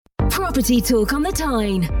Property Talk on the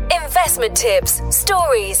Tyne. Investment tips,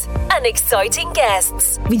 stories, and exciting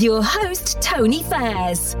guests with your host, Tony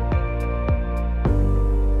Fairs.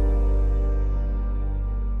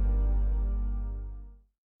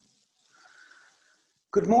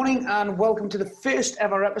 Good morning and welcome to the first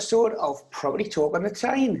ever episode of Property Talk on the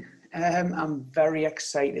Tyne. I'm very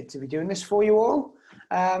excited to be doing this for you all.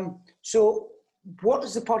 So what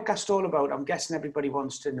is the podcast all about? I'm guessing everybody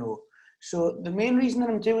wants to know. So the main reason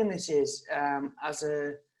that I'm doing this is as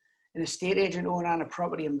an estate agent owner and a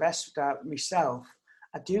property investor myself,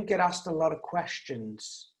 I do get asked a lot of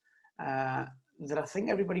questions that I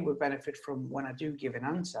think everybody would benefit from when I do give an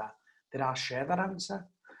answer, that I'll share that answer.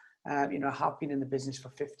 I have been in the business for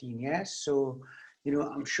 15 years, so,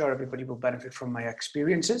 I'm sure everybody will benefit from my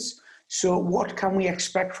experiences. So what can we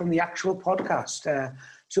expect from the actual podcast?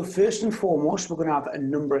 So first and foremost, we're going to have a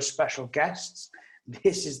number of special guests.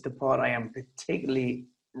 This is the part I am particularly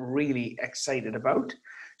really excited about.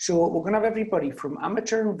 So we're going to have everybody from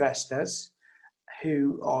amateur investors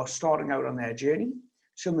who are starting out on their journey.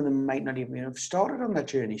 Some of them might not even have started on their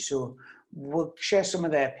journey. So we'll share some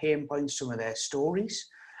of their pain points, some of their stories.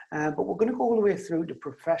 But we're going to go all the way through to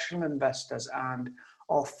professional investors, and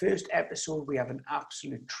our first episode, we have an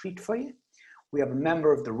absolute treat for you. We have a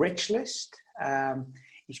member of the Rich List.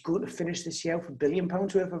 He's going to finish this year with £1 billion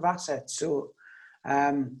worth of assets. So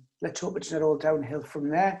let's hope it's not all downhill from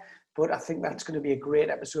there. But I think that's going to be a great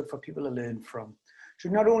episode for people to learn from. So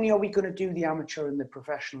not only are we going to do the amateur and the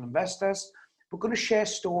professional investors, we're going to share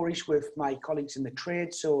stories with my colleagues in the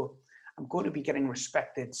trade. So I'm going to be getting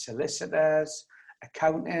respected solicitors,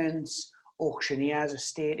 accountants, auctioneers,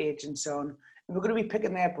 estate agents on, and we're going to be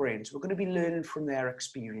picking their brains. We're going to be learning from their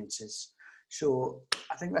experiences. So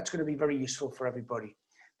I think that's going to be very useful for everybody.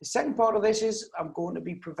 The second part of this is I'm going to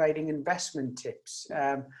be providing investment tips.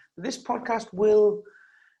 This podcast will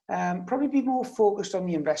probably be more focused on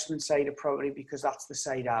the investment side of property because that's the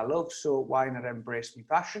side I love. So why not embrace my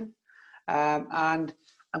passion? And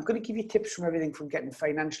I'm going to give you tips from everything from getting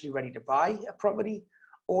financially ready to buy a property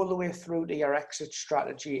all the way through to your exit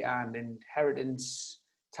strategy and inheritance,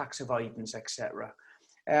 tax avoidance, etc.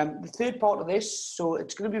 The third part of this, so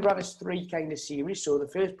it's going to be run as three kind of series. So the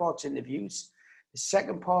first part's interviews, the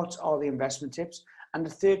second part are the investment tips, and the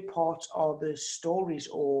third part are the stories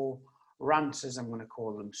or rants, as I'm going to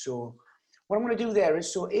call them. So what I'm going to do there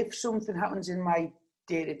is, so if something happens in my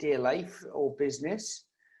day-to-day life or business,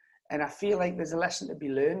 and I feel like there's a lesson to be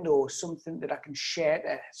learned or something that I can share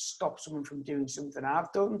to stop someone from doing something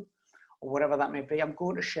I've done or whatever that may be, I'm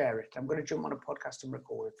going to share it. I'm going to jump on a podcast and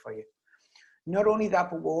record it for you. Not only that,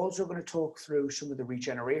 but we're also going to talk through some of the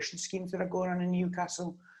regeneration schemes that are going on in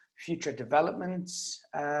Newcastle, future developments,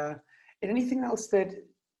 and anything else that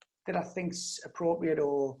I think's appropriate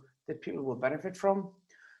or that people will benefit from.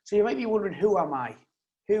 So you might be wondering, who am I?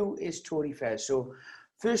 Who is Tony Fairs? So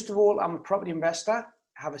first of all, I'm a property investor.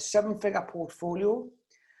 I have a 7-figure portfolio.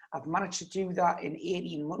 I've managed to do that in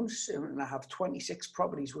 18 months, and I have 26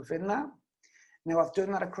 properties within that. Now, I've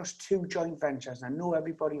done that across 2 joint ventures, and I know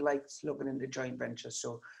everybody likes looking into joint ventures,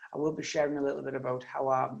 so I will be sharing a little bit about how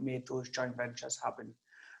I made those joint ventures happen.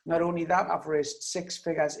 Not only that, I've raised 6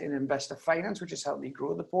 figures in investor finance, which has helped me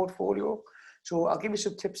grow the portfolio. So I'll give you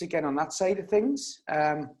some tips again on that side of things.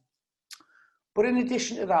 But in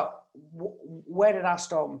addition to that, where did I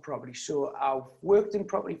start in property? So I've worked in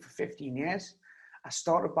property for 15 years. I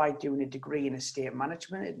started by doing a degree in estate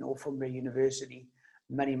management at Northumbria University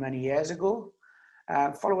many, many years ago.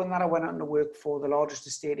 Following that, I went on to work for the largest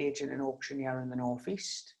estate agent and auctioneer in the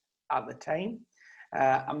Northeast at the time.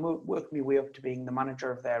 I worked my way up to being the manager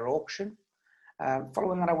of their auction.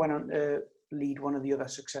 Following that, I went on to lead one of the other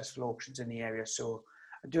successful auctions in the area. So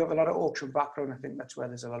I do have a lot of auction background. I think that's where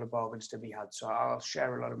there's a lot of bargains to be had. So I'll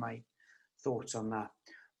share a lot of my thoughts on that.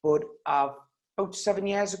 But about 7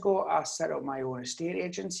 years ago, I set up my own estate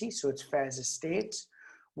agency. So it's Fairs Estates.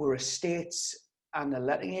 We're estates and a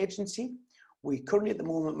letting agency. We currently at the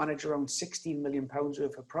moment manage around £16 million worth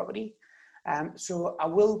of property. So I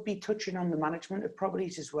will be touching on the management of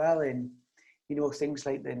properties as well, in things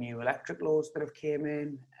like the new electric laws that have came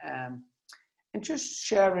in, and just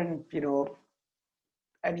sharing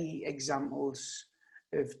any examples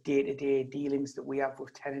of day-to-day dealings that we have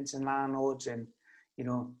with tenants and landlords, and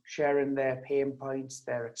sharing their pain points,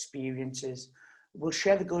 their experiences. We'll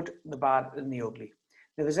share the good, the bad, and the ugly.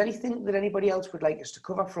 Now, if there's anything that anybody else would like us to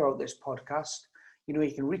cover throughout this podcast, you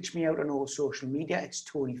can reach me out on all social media. It's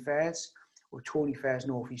Tony Fairs or Tony Fairs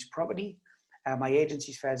Northeast Property. My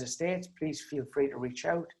agency's Fairs Estates. Please feel free to reach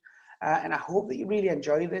out. And I hope that you really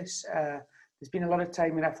enjoy this. There's been a lot of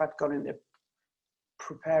time and effort gone into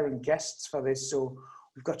preparing guests for this, so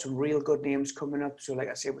We've got some real good names coming up. So like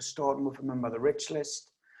I say, we're starting with a Member of the Rich list.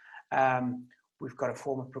 We've got a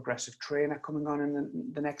former progressive trainer coming on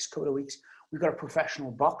in the next couple of weeks. We've got a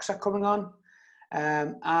professional boxer coming on.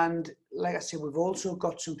 And like I said, we've also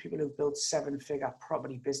got some people who've built 7-figure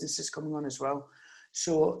property businesses coming on as well.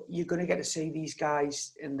 So you're going to get to see these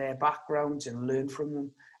guys in their backgrounds and learn from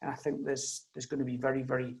them. And I think there's going to be very,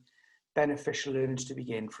 very beneficial learnings to be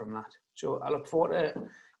gained from that. So I look forward to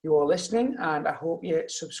you all listening, and I hope you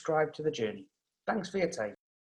subscribe to the journey. Thanks for your time.